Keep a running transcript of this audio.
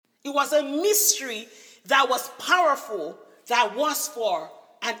It was a mystery that was powerful, that was for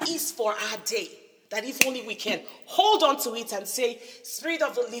and is for our day. That if only we can hold on to it and say, Spirit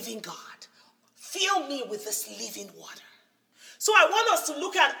of the living God, fill me with this living water. So I want us to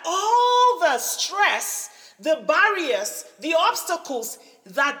look at all the stress, the barriers, the obstacles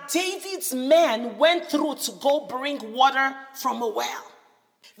that David's men went through to go bring water from a well.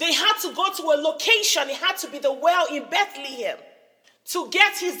 They had to go to a location. It had to be the well in Bethlehem. To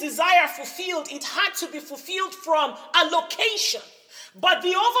get his desire fulfilled, it had to be fulfilled from a location. But the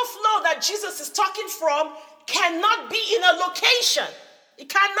overflow that Jesus is talking from cannot be in a location. It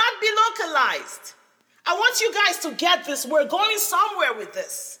cannot be localized. I want you guys to get this. We're going somewhere with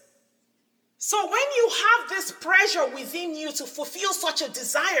this. So when you have this pressure within you to fulfill such a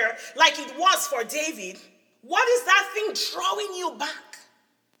desire like it was for David, what is that thing drawing you back?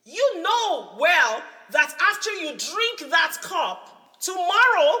 You know well that after you drink that cup,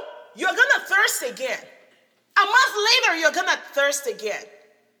 tomorrow you're going to thirst again. A month later, you're going to thirst again.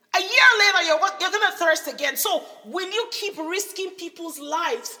 A year later, you're going to thirst again. So will you keep risking people's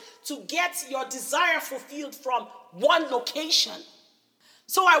lives to get your desire fulfilled from one location?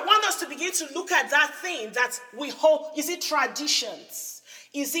 So I want us to begin to look at that thing that we hold. Is it traditions?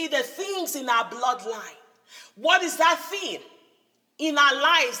 Is it the things in our bloodline? What is that thing in our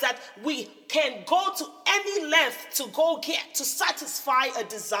lives that we can go to any length to go get to satisfy a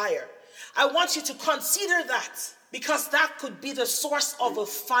desire? I want you to consider that, because that could be the source of a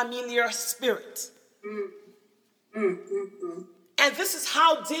familiar spirit. And this is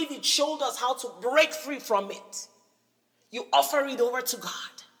how David showed us how to break free from it. You offer it over to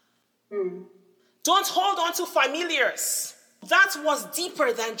God. Don't hold on to familiars. That was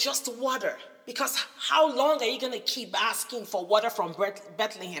deeper than just water. Because how long are you going to keep asking for water from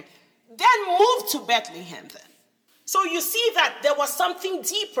Bethlehem? Then move to Bethlehem then. So you see that there was something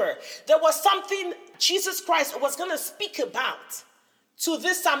deeper. There was something Jesus Christ was going to speak about to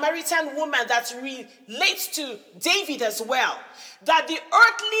this Samaritan woman that relates to David as well. That the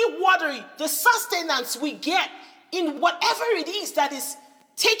earthly water, the sustenance we get in whatever it is that is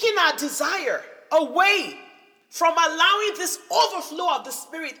taking our desire away from allowing this overflow of the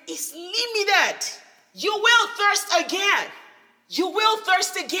Spirit is limited. You will thirst again. You will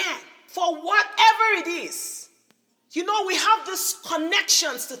thirst again for whatever it is. You know, we have these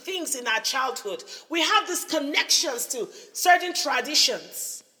connections to things in our childhood. We have these connections to certain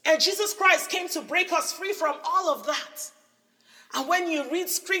traditions. And Jesus Christ came to break us free from all of that. And when you read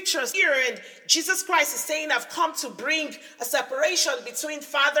scriptures here, and Jesus Christ is saying, I've come to bring a separation between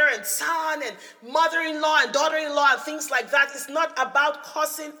father and son and mother-in-law and daughter-in-law and things like that. It's not about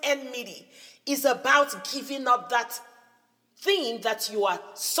causing enmity. It's about giving up that thing that you are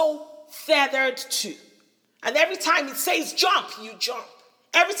so tethered to. And every time it says jump, you jump.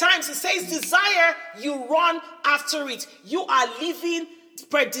 Every time it says desire, you run after it. You are living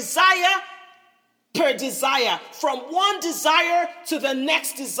per desire, from one desire to the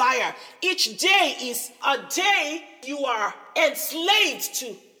next desire. Each day is a day you are enslaved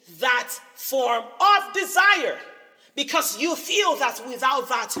to that form of desire, because you feel that without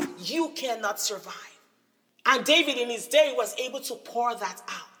that, you cannot survive. And David in his day was able to pour that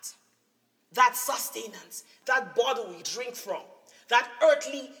out. That sustenance, that bottle we drink from, that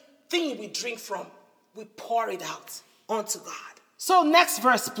earthly thing we drink from, we pour it out onto God. So next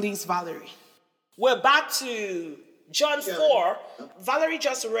verse, please, Valerie. We're back to John 4. Valerie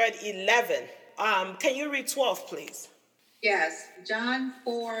just read 11. Can you read 12, please? Yes, John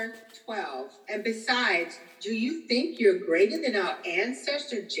 4:12. And besides, do you think you're greater than our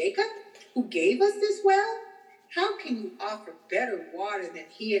ancestor Jacob, who gave us this well? How can you offer better water than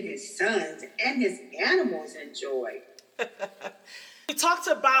he and his sons and his animals enjoyed? We talked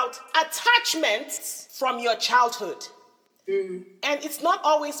about attachments from your childhood. And it's not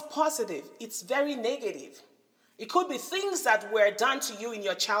always positive. It's very negative. It could be things that were done to you in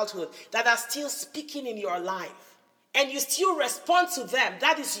your childhood that are still speaking in your life. And you still respond to them.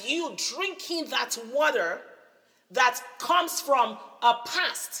 That is you drinking that water that comes from a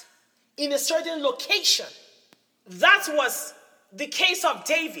past in a certain location. That was the case of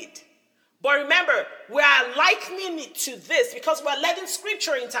David. But remember, we are likening it to this because we're letting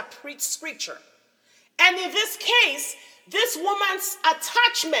Scripture interpret Scripture. And in this case, this woman's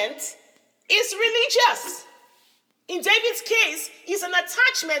attachment is religious. In David's case, it's an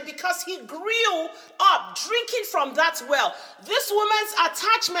attachment because he grew up drinking from that well. This woman's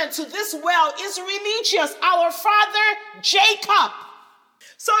attachment to this well is religious. Our father, Jacob.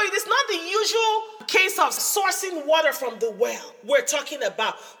 So it is not the usual case of sourcing water from the well we're talking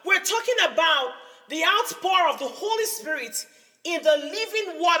about. We're talking about the outpour of the Holy Spirit in the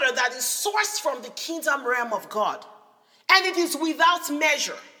living water that is sourced from the kingdom realm of God. And it is without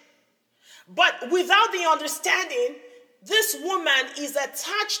measure. But without the understanding, this woman is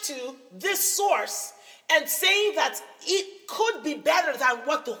attached to this source and saying that it could be better than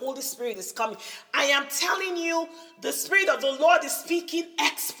what the Holy Spirit is coming. I am telling you, the Spirit of the Lord is speaking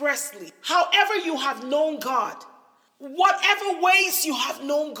expressly. However you have known God, whatever ways you have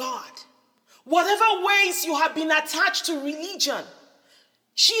known God, whatever ways you have been attached to religion,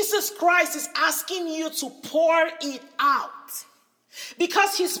 Jesus Christ is asking you to pour it out.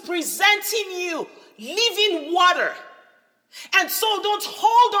 Because he's presenting you living water. And so don't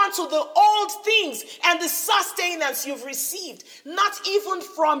hold on to the old things and the sustenance you've received. Not even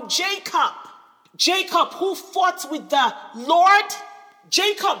from Jacob. Jacob, who fought with the Lord.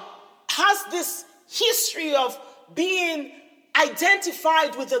 Jacob has this history of being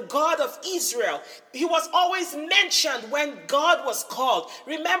identified with the God of Israel. He was always mentioned when God was called.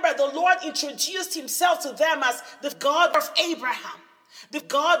 Remember, the Lord introduced himself to them as the God of Abraham, the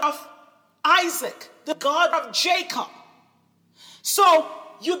God of Isaac, the God of Jacob. So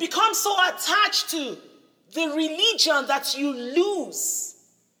you become so attached to the religion that you lose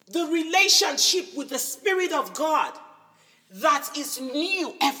the relationship with the Spirit of God that is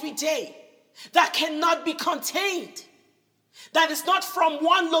new every day, that cannot be contained, that is not from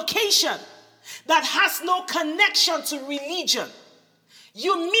one location, that has no connection to religion.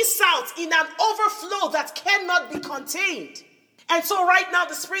 You miss out in an overflow that cannot be contained. And so right now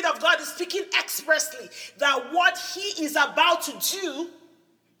the Spirit of God is speaking expressly that what he is about to do,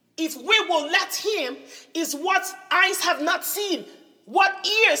 if we will let him, is what eyes have not seen, what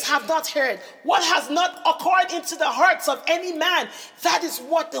ears have not heard, what has not occurred into the hearts of any man. That is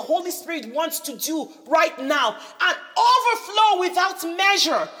what the Holy Spirit wants to do right now. An overflow without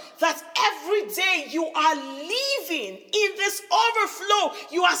measure. That every day you are living in this overflow.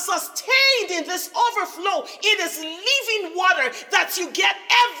 You are sustained in this overflow. It is living water that you get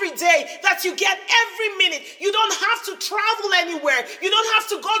every day, that you get every minute. You don't have to travel anywhere. You don't have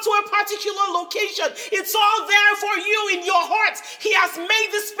to go to a particular location. It's all there for you in your heart. He has made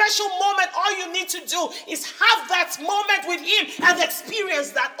this special moment. All you need to do is have that moment with him and experience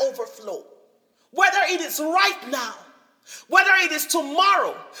that overflow. Whether it is right now, whether it is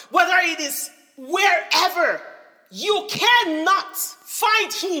tomorrow, whether it is wherever, you cannot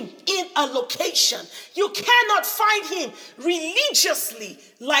find him in a location. You cannot find him religiously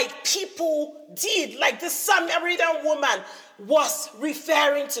like people did, like this Samaritan woman was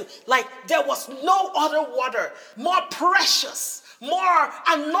referring to. Like there was no other water more precious, more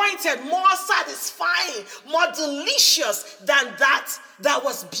anointed, more satisfying, more delicious than that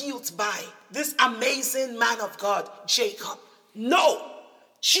was built by this amazing man of God, Jacob. No,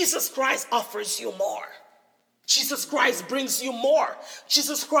 Jesus Christ offers you more. Jesus Christ brings you more.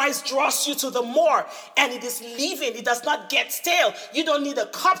 Jesus Christ draws you to the more, and it is living. It does not get stale. You don't need a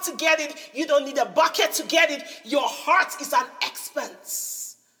cup to get it. You don't need a bucket to get it. Your heart is an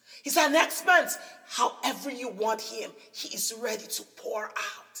expense. It's an expense. However you want him, he is ready to pour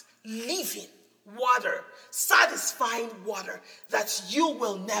out living water, satisfying water that you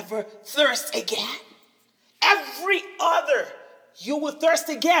will never thirst again. Every other, you will thirst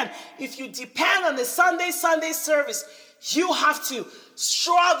again. If you depend on the Sunday service, you have to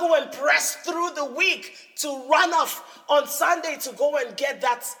struggle and press through the week to run off on Sunday to go and get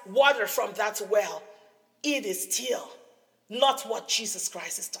that water from that well. It is still not what Jesus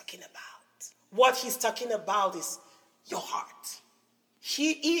Christ is talking about. What he's talking about is your heart.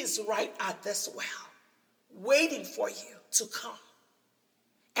 He is right at this well, waiting for you to come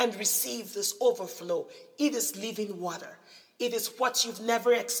and receive this overflow. It is living water. It is what you've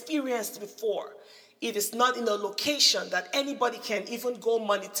never experienced before. It is not in a location that anybody can even go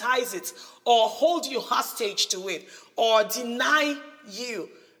monetize it or hold you hostage to it or deny you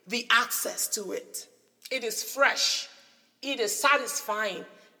the access to it. It is fresh. It is satisfying,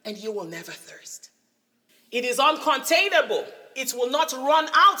 and you will never thirst. It is uncontainable. It will not run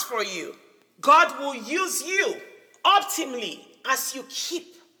out for you. God will use you optimally as you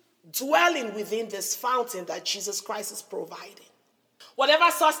keep dwelling within this fountain that Jesus Christ is providing. Whatever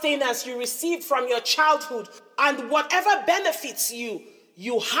sustenance you received from your childhood and whatever benefits you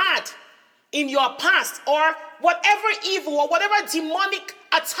had in your past, or whatever evil or whatever demonic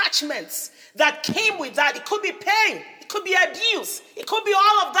attachments that came with that, it could be pain, it could be abuse, it could be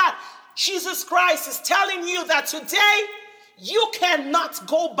all of that. Jesus Christ is telling you that today you cannot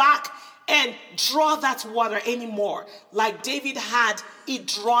go back and draw that water anymore like David had it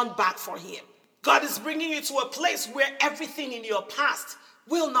drawn back for him. God is bringing you to a place where everything in your past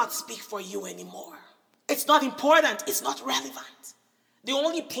will not speak for you anymore. It's not important. It's not relevant. the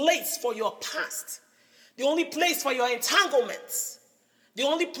only place for your past, the only place for your entanglements, the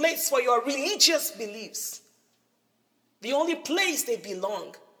only place for your religious beliefs, the only place they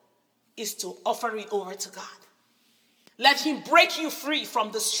belong is to offer it over to God. Let him break you free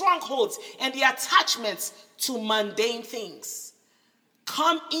from the strongholds and the attachments to mundane things.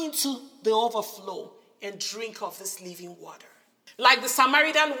 Come into the overflow and drink of this living water. Like the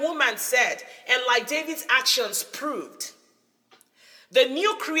Samaritan woman said, and like David's actions proved, the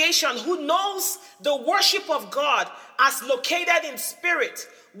new creation who knows the worship of God as located in spirit,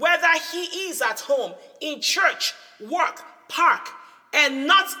 whether he is at home, in church, work, park, and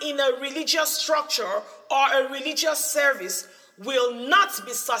not in a religious structure or a religious service, will not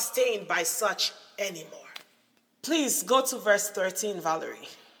be sustained by such anymore. Please go to verse 13, Valerie.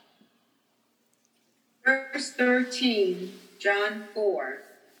 Verse 13, John 4.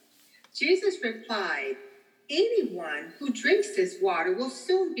 Jesus replied, anyone who drinks this water will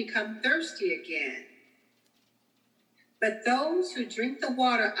soon become thirsty again. But those who drink the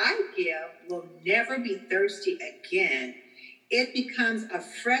water I give will never be thirsty again. It becomes a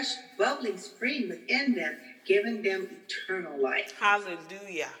fresh, bubbling spring within them, giving them eternal life.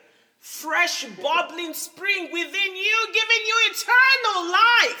 Hallelujah. Fresh, bubbling spring within you, giving you eternal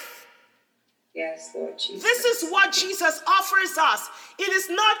life. Yes, Lord Jesus. This is what Jesus offers us. It is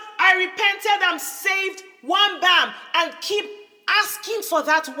not, I repented, I'm saved, one bam, and keep asking for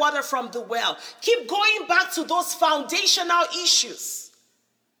that water from the well. Keep going back to those foundational issues.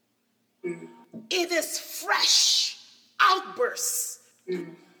 It is fresh outbursts,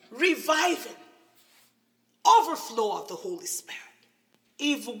 reviving, overflow of the Holy Spirit.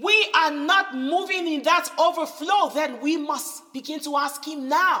 If we are not moving in that overflow, then we must begin to ask him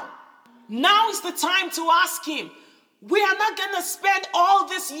now. Now is the time to ask him. We are not going to spend all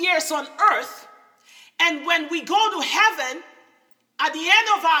these years on earth, and when we go to heaven, at the end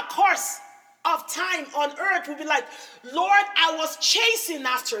of our course of time on earth, we'll be like, Lord, I was chasing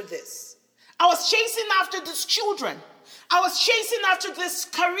after this. I was chasing after these children. I was chasing after this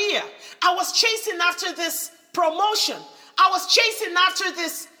career. I was chasing after this promotion. I was chasing after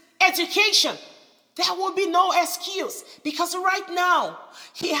this education. There will be no excuse, because right now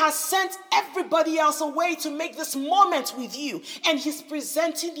he has sent everybody else away to make this moment with you, and he's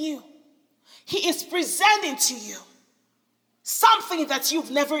presenting you. He is presenting to you something that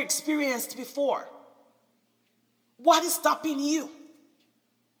you've never experienced before. What is stopping you?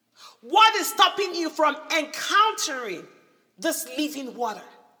 What is stopping you from encountering this living water?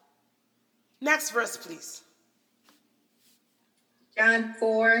 Next verse, please. John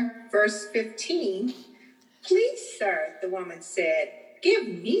 4, verse 15. Please, sir, the woman said, give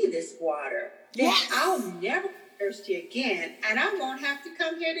me this water. Then Yes. I'll never be thirsty again, and I won't have to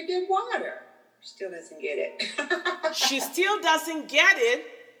come here to get water. Still doesn't get it. She still doesn't get it,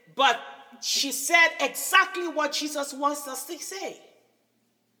 but she said exactly what Jesus wants us to say.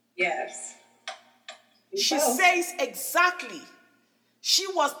 Yes. She says exactly. She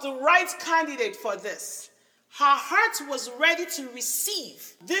was the right candidate for this. Her heart was ready to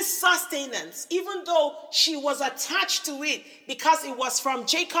receive this sustenance, even though she was attached to it because it was from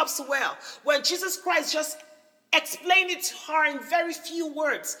Jacob's well. When Jesus Christ just explained it to her in very few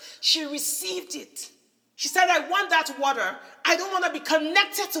words, she received it. She said, I want that water. I don't want to be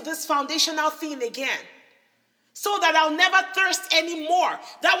connected to this foundational thing again, so that I'll never thirst anymore.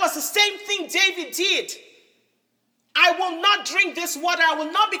 That was the same thing David did. I will not drink this water. I will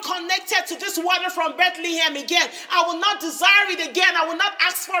not be connected to this water from Bethlehem again. I will not desire it again. I will not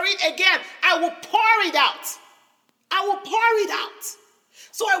ask for it again. I will pour it out. I will pour it out.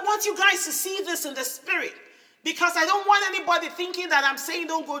 So I want you guys to see this in the spirit, because I don't want anybody thinking that I'm saying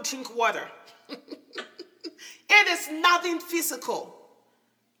don't go drink water. It is nothing physical.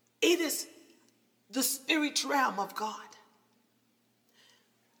 It is the spirit realm of God.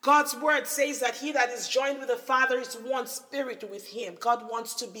 God's word says that he that is joined with the Father is one spirit with him. God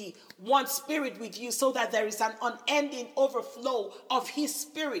wants to be one spirit with you, so that there is an unending overflow of his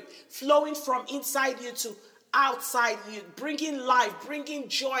spirit flowing from inside you to outside you, bringing life, bringing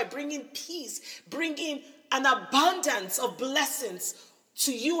joy, bringing peace, bringing an abundance of blessings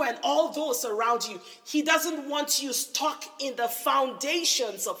to you and all those around you. He doesn't want you stuck in the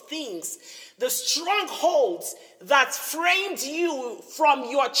foundations of things, the strongholds that framed you from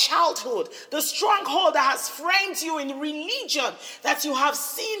your childhood, the stronghold that has framed you in religion, that you have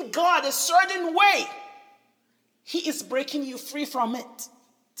seen God a certain way. He is breaking you free from it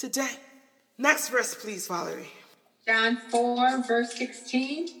today. Next verse, please, Valerie. John 4, verse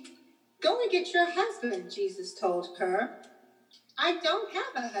 16. Go and get your husband, Jesus told her. I don't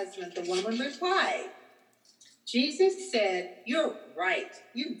have a husband, the woman replied. Jesus said, "You're right.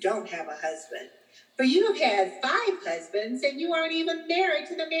 You don't have a husband. For you have had 5 husbands, and you aren't even married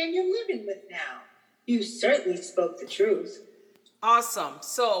to the man you're living with now. You certainly spoke the truth." Awesome.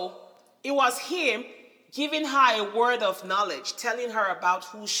 So it was him giving her a word of knowledge, telling her about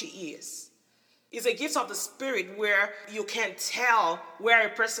who she is. It's a gift of the Spirit where you can tell where a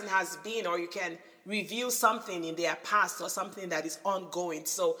person has been, or you can reveal something in their past or something that is ongoing.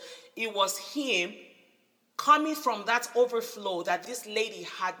 So it was him coming from that overflow that this lady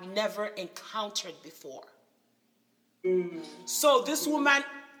had never encountered before. So this woman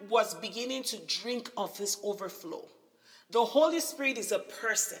was beginning to drink of this overflow. The Holy Spirit is a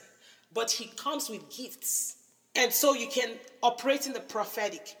person, but he comes with gifts. And so you can operate in the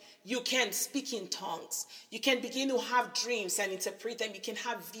prophetic. You can speak in tongues. You can begin to have dreams and interpret them. You can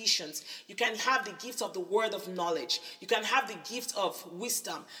have visions. You can have the gift of the word of knowledge. You can have the gift of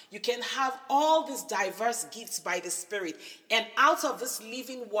wisdom. You can have all these diverse gifts by the Spirit. And out of this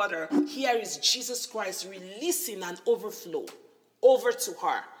living water, here is Jesus Christ releasing an overflow over to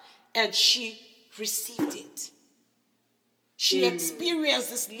her. And she received it. She experienced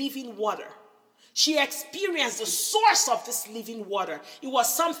this living water. She experienced the source of this living water. It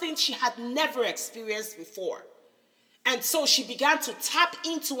was something she had never experienced before. And so she began to tap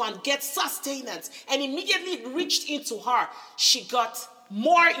into and get sustenance. And immediately it reached into her. She got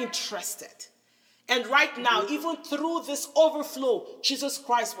more interested. And right now, even through this overflow, Jesus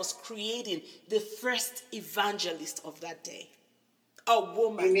Christ was creating the first evangelist of that day. A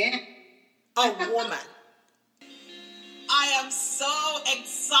woman. Amen. A woman. I am so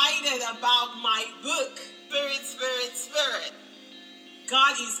excited about my book, Spirit, Spirit, Spirit.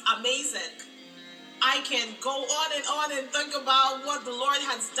 God is amazing. I can go on and think about what the Lord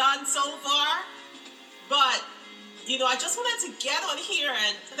has done so far. But, I just wanted to get on here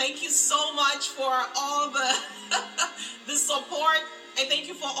and thank you so much for all the, the support. And thank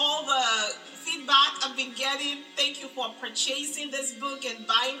you for all the feedback I've been getting. Thank you for purchasing this book and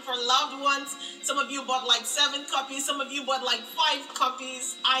buying for loved ones. Some of you bought like 7 copies. Some of you bought like 5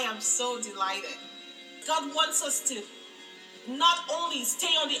 copies. I am so delighted. God wants us to not only stay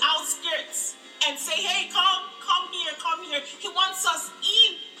on the outskirts and say, hey, come here. He wants us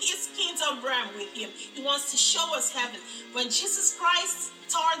in his kingdom realm with him. He wants to show us heaven. When Jesus Christ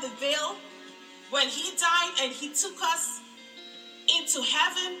tore the veil, when he died and he took us into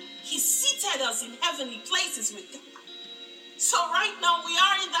heaven, he seated us in heavenly places with God. So right now we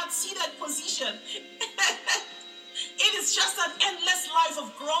are in that seated position. It is just an endless life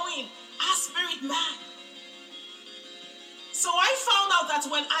of growing our spirit man. So I found out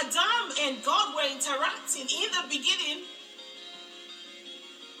that when Adam and God were interacting in the beginning,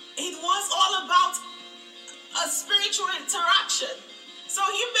 it was all about a spiritual interaction. So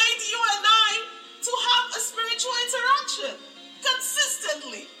he made you and I to have a spiritual interaction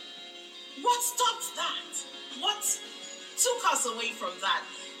consistently. What stopped that? What took us away from that?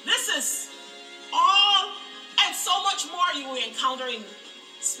 This is all and so much more you will encounter in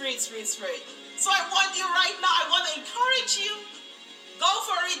Spirit. So I want you right now, I want to encourage you. Go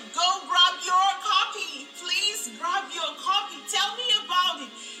for it. Go grab your copy. Please grab your copy. Tell me about it.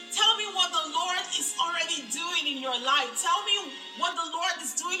 Tell me what the Lord is already doing in your life. Tell me what the Lord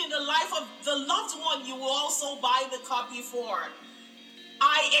is doing in the life of the loved one you will also buy the copy for.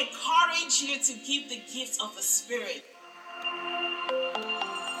 I encourage you to give the gift of the Spirit.